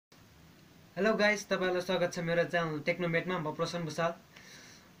Hello guys, तपाईहरुलाई स्वागत छ मेरो च्यानल टेक्नोमेटमा। म प्रसन भुसाल।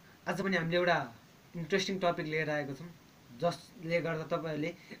 आज पनि हामीले एउटा इन्ट्रेस्टिङ टपिक लिएर आएको छौँ, जसले गर्दा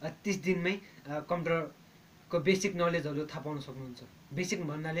तपाईहरुले 30 दिनमै कम्प्युटरको बेसिक नलेजहरु थाहा पाउन सक्नुहुन्छ। बेसिक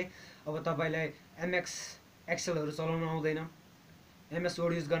भन्नाले अब तपाईलाई एमएक्स एक्सेलहरु चलाउन आउँदैन, एमएस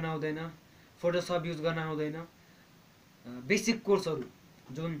वर्ड युज गर्न आउँदैन, फोटोशप युज गर्न आउँदैन, बेसिक कोर्सहरु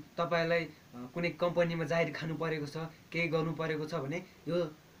जुन तपाईलाई कुनै कम्पनीमा जाहिर खानु परेको छ, केही गर्नु परेको छ भने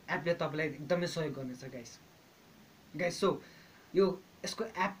यो एपले तपाईलाई एकदमै सहयोग गर्नेछ गाइस। सो यो यसको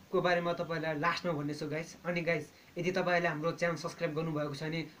एपको बारेमा तपाईलाई लास्टमा भन्नेछु गाइस। अनि गाइस, यदि तपाईले हाम्रो च्यानल सब्स्क्राइब गर्नुभएको छ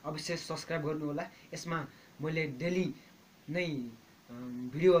भने अवश्य सब्स्क्राइब गर्नु होला। यसमा मैले डेली नै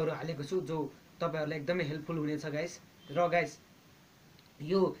भिडियोहरु हालेको छु जो तपाईहरुलाई एकदमै हेल्पफुल हुनेछ गाइस। र गाइस,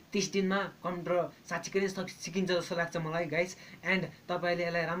 यो 30 दिनमा कम्प्युटर साँच्चीकै नै सिकिन्छ जस्तो लाग्छ मलाई गाइस। एन्ड तपाईले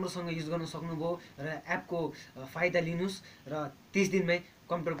यसलाई राम्रोसँग युज गर्न सक्नुभयो र एपको फाइदा लिनुस् र 30 दिनमै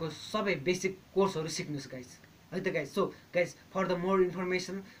कम्प्युटरको सबै बेसिक कोर्सहरु सिक्नुस् गाइस, है त guys. So guys, for the more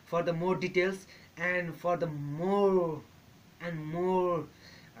information, for the more details and for the more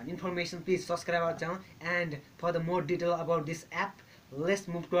information, please subscribe our channel. And for the more detail about this app, let's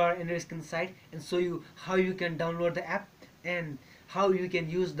move to our ender screen site and show you how you can download the app and how you can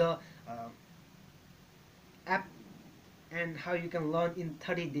use the app and how you can learn in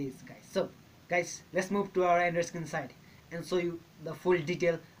 30 days guys. So guys, let's move to our ender screen site and show you the full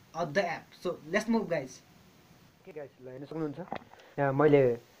detail of the app. So let's move guys. Okay guys, ल हेर्न सक्नुहुन्छ यहाँ मैले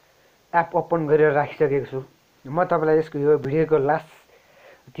app open गरेर राखिसकेको छु। म तपाईलाई यसको यो भिडियोको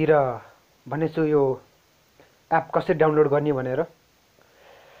लास्टतिर भन्नेछु यो एप कसरी डाउनलोड गर्ने भनेर।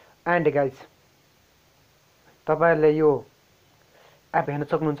 एन्ड गाइज, तपाईहरुले यो एप हेर्न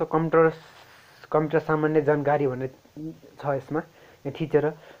सक्नुहुन्छ। कम्प्युटर सामान्य जानकारी भन्ने छ यसमा। यहाँ थिचेर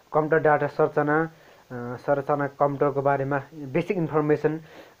कम्प्युटर डाटा संरचना कम्प्युटरको बारेमा बेसिक इन्फर्मेसन,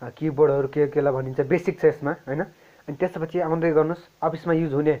 किबोर्डहरु केलाई भनिन्छ बेसिक छ यसमा, हैन। अनि त्यसपछि आउँदै गर्नुस् अफिसमा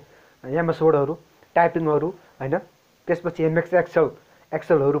युज हुने एमएस वर्डहरु, टाइपिङहरु, हैन। त्यसपछि एमएक्स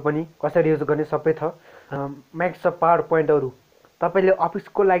एक्सेलहरु पनि कसरी युज गर्ने सबै छ। माइक्रोसफ्ट पावर पोइन्टहरु तपाईले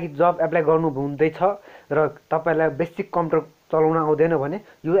अफिसको लागि जब एप्लाई गर्नु हुँदैछ र तपाईलाई बेसिक कम्प्युटर चलाउन आउँदैन भने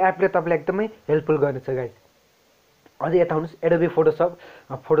यो एपले तपाईलाई एकदमै हेल्पफुल गर्नेछ गाइस। अझै यता हुनुस् एडोबे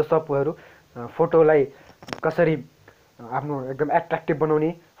फोटोशपहरु, फोटोलाई कसरी आफ्नो एकदम एट्र्याक्टिभ बनाउने,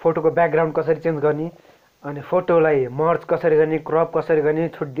 फोटोको ब्याकग्राउन्ड कसरी चेन्ज गर्ने, अनि फोटोलाई मर्ज कसरी गर्ने, क्रप कसरी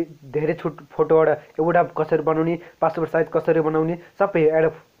गर्ने, धेरै फोटोबाट एउटा कसरी बनाउने, पासपोर्ट साइज कसरी बनाउने, सबै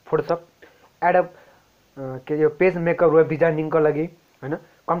एडोब फोटोशप, एडोब के यो पेज मेकर वेब डिजाइनिङको लागि, हैन।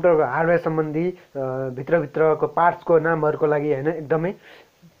 कम्प्युटरको हार्डवेयर सम्बन्धी भित्रको पार्ट्सको नामहरुको लागि, हैन, एकदमै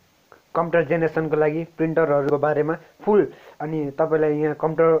कम्प्युटर जेनेरेसनको लागि प्रिन्टरहरुको बारेमा फुल। अनि तपाईलाई यहाँ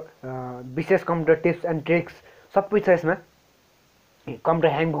कम्प्युटर विशेष कम्प्युटर टिप्स एन्ड ट्रिक्स सबै छ यसमा।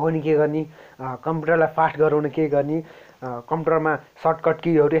 कम्प्युटर ह्याङ गर्ने के गर्ने, कम्प्युटरलाई फास्ट गराउन के गर्ने, कम्प्युटरमा सर्टकट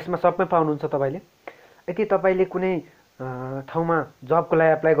कीहरु यसमा सबै पाउनुहुन्छ तपाईले। यदि तपाईले कुनै ठाउँमा जबको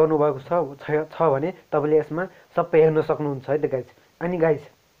लागि एप्लाई गर्नुभएको छ भने तपाईले यसमा सबै हेर्न सक्नुहुन्छ, है त गाइस। अनि गाइस,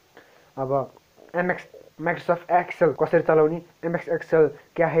 अब माइक्रोसफ्ट एक्सेल कसरी चलाउने, एमएक्स एक्सेल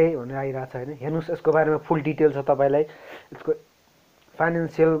क्या है भनेर आइरहेछ, हैन। हेर्नुस् यसको बारेमा फुल डिटेल छ तपाईलाई। यसको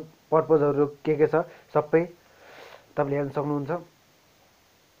फाइनान्शियल पर्पजहरु के छ सबै तपाईले हेर्न सक्नुहुन्छ।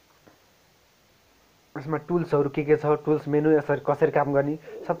 यसमा टुल्सहरु के छ, टुल्स मेनु कसरी काम गर्ने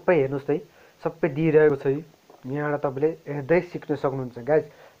सबै हेर्नुस् है, सबै दिइरहेको छ। यहाँबाट तपाईले हेर्दै सिक्न सक्नुहुन्छ गाइस।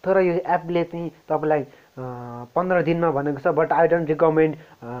 तर यो एपले चाहिँ तपाईलाई 15 दिनमा भनेको छ, बट आई डोन्ट रिकमेन्ड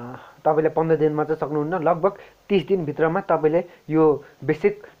तपाईले 15 दिनमा चाहिँ सक्नुहुन्न। लगभग 30 दिन भित्रमा तपाईले यो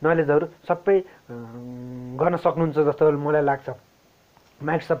बेसिक नलेजहरु सबै गर्न सक्नुहुन्छ जस्तो मलाई लाग्छ।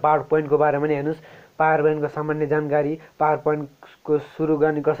 माइक्रोसफ्ट पावर पोइन्टको बारेमा पनि हेर्नुस्, पावर पोइन्टको सामान्य जानकारी, पावर पोइन्टको सुरु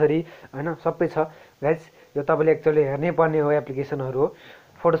गर्ने कसरी, हैन, सबै छ गाइस। यो तपाईले एक्चुअली हेर्नै पर्ने हो एप्लिकेसनहरु हो।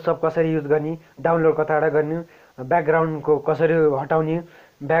 फोटोशप कसरी युज गर्ने, डाउनलोड कताबाट गर्ने, ब्याकग्राउन्डको कसरी हटाउने,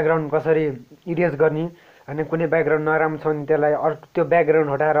 ब्याकग्राउन्ड कसरी इरेज गर्ने, हैन। कुनै ब्याकग्राउन्ड नराम्रो छ भने त्यसलाई त्यो ब्याकग्राउन्ड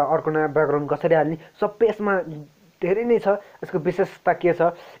हटाएर अर्को नयाँ ब्याकग्राउन्ड कसरी हाल्ने सबै यसमा धेरै नै छ। यसको विशेषता के छ,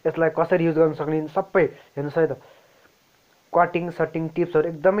 यसलाई कसरी युज गर्न सक्ने सबै हेर्नुस् है त। कटिङ सटिङ टिप्सहरु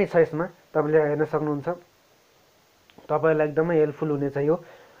एकदमै छ यसमा, तपाईले हेर्न सक्नुहुन्छ। तपाईलाई एकदमै हेल्पफुल हुनेछ यो।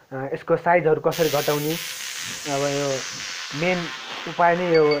 यसको साइजहरु कसरी घटाउने, अब यो मेन उपाय नै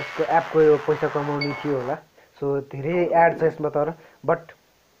यो यसको एपको यो पैसा कमाउने थियो होला। सो धेरै एड छ यसमा, तर but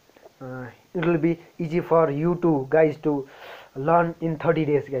it will be easy for you to guys to learn in 30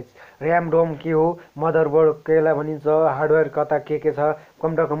 days guys. RAM Rome के हो, मदरबोर्ड केलाई भनिन्छ, हार्डवेयर कता के छ,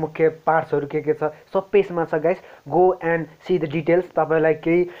 कम्प्युटरको मुख्य पार्ट्सहरू के छ, सबै यसमा छ guys. Go and see the details. तपाईँलाई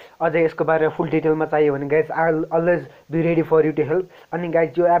केही अझै यसको बारेमा फुल डिटेलमा चाहियो भने guys I will always be ready for you to help. अनि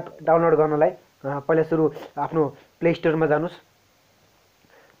गाइज यो एप डाउनलोड गर्नलाई पहिला सुरु आफ्नो प्ले स्टोरमा जानुहोस्।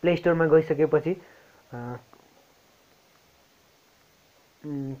 प्ले स्टोरमा गइसकेपछि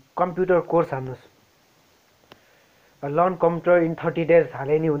कम्प्युटर कोर्स हाल्नुहोस्। लर्न कम्प्युटर इन 30 days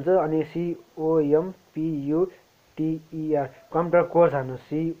हाले नि हुन्छ। अनि COMPUTER कम्प्युटर कोर्स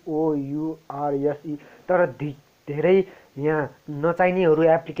हाल्नुहोस्, COURSE। तर धेरै यहाँ नचाहिनेहरू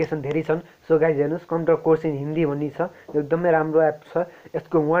एप्लिकेसन धेरै छन्। सो गाइज हेर्नुहोस्, कम्प्युटर कोर्स इन हिन्दी भन्ने छ, एकदमै राम्रो एप छ।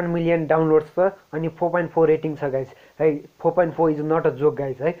 यसको 1 million डाउनलोड्स छ अनि 4.4 रेटिङ छ गाइज है। 4.4 is not a joke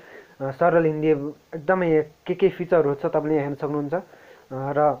guys है। सरल हिन्दी एकदमै के फिचरहरू छ तपाईँले यहाँ हेर्न सक्नुहुन्छ।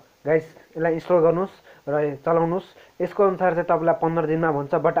 र गाइज यसलाई इन्स्टल गर्नुहोस् र चलाउनुहोस्। यसको अनुसार चाहिँ तपाईँलाई 15 दिनमा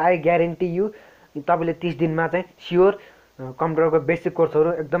भन्छ, बट आई ग्यारेन्टी यु तपाईँले 30 दिनमा चाहिँ स्योर कम्प्युटरको बेसिक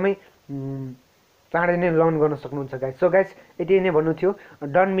कोर्सहरू एकदमै चाँडै नै लर्न गर्न सक्नुहुन्छ गाइज। सो गाइज यति नै भन्नु थियो।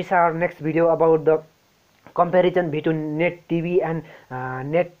 Don't miss our next video about the comparison between net TV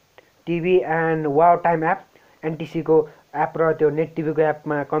and wow time app. एनटिसीको app र त्यो नेट टिभीको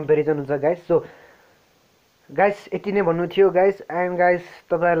एपमा कम्पेरिजन हुन्छ गाइज। सो गाइज यति नै भन्नु थियो गाइज। एन्ड गाइज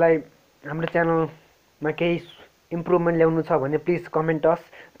तपाईँलाई हाम्रो च्यानलमा केही इम्प्रुभमेन्ट ल्याउनु छ भने प्लिज कमेन्ट अस।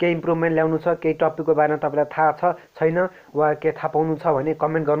 केही इम्प्रुभमेन्ट ल्याउनु छ, केही टपिकको बारेमा तपाईँलाई थाहा छ छैन वा के थाहा पाउनु छ भने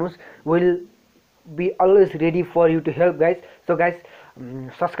कमेन्ट गर्नुहोस्। Will be always ready for you to help guys. So guys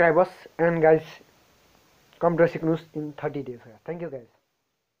subscribe us and guys computer सिक्नुहोस् in 30 days। Thank you guys.